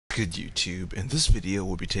good, YouTube? In this video,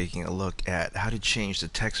 we'll be taking a look at how to change the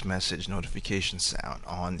text message notification sound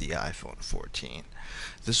on the iPhone 14.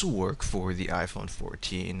 This will work for the iPhone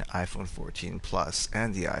 14, iPhone 14 Plus,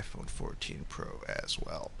 and the iPhone 14 Pro as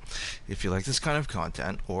well. If you like this kind of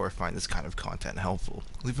content or find this kind of content helpful,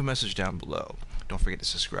 leave a message down below. Don't forget to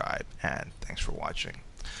subscribe, and thanks for watching.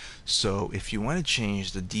 So if you want to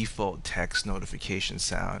change the default text notification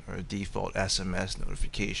sound or default SMS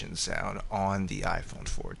notification sound on the iPhone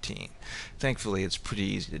 14, thankfully it's pretty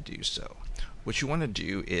easy to do so. What you want to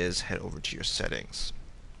do is head over to your settings.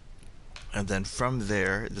 And then from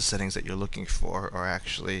there, the settings that you're looking for are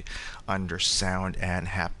actually under sound and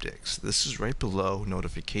haptics. This is right below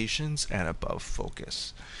notifications and above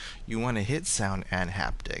focus. You want to hit sound and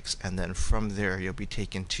haptics, and then from there you'll be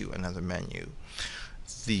taken to another menu.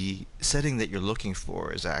 The setting that you're looking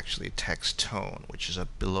for is actually text tone, which is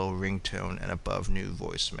below ringtone and above new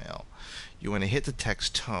voicemail. You want to hit the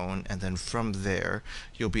text tone, and then from there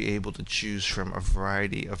you'll be able to choose from a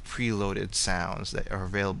variety of preloaded sounds that are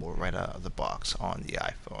available right out of the box on the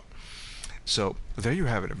iPhone. So there you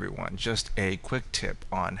have it, everyone. Just a quick tip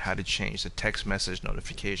on how to change the text message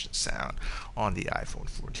notification sound on the iPhone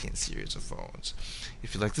 14 series of phones.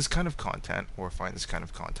 If you like this kind of content or find this kind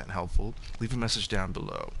of content helpful, leave a message down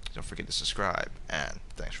below. Don't forget to subscribe, and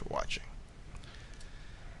thanks for watching.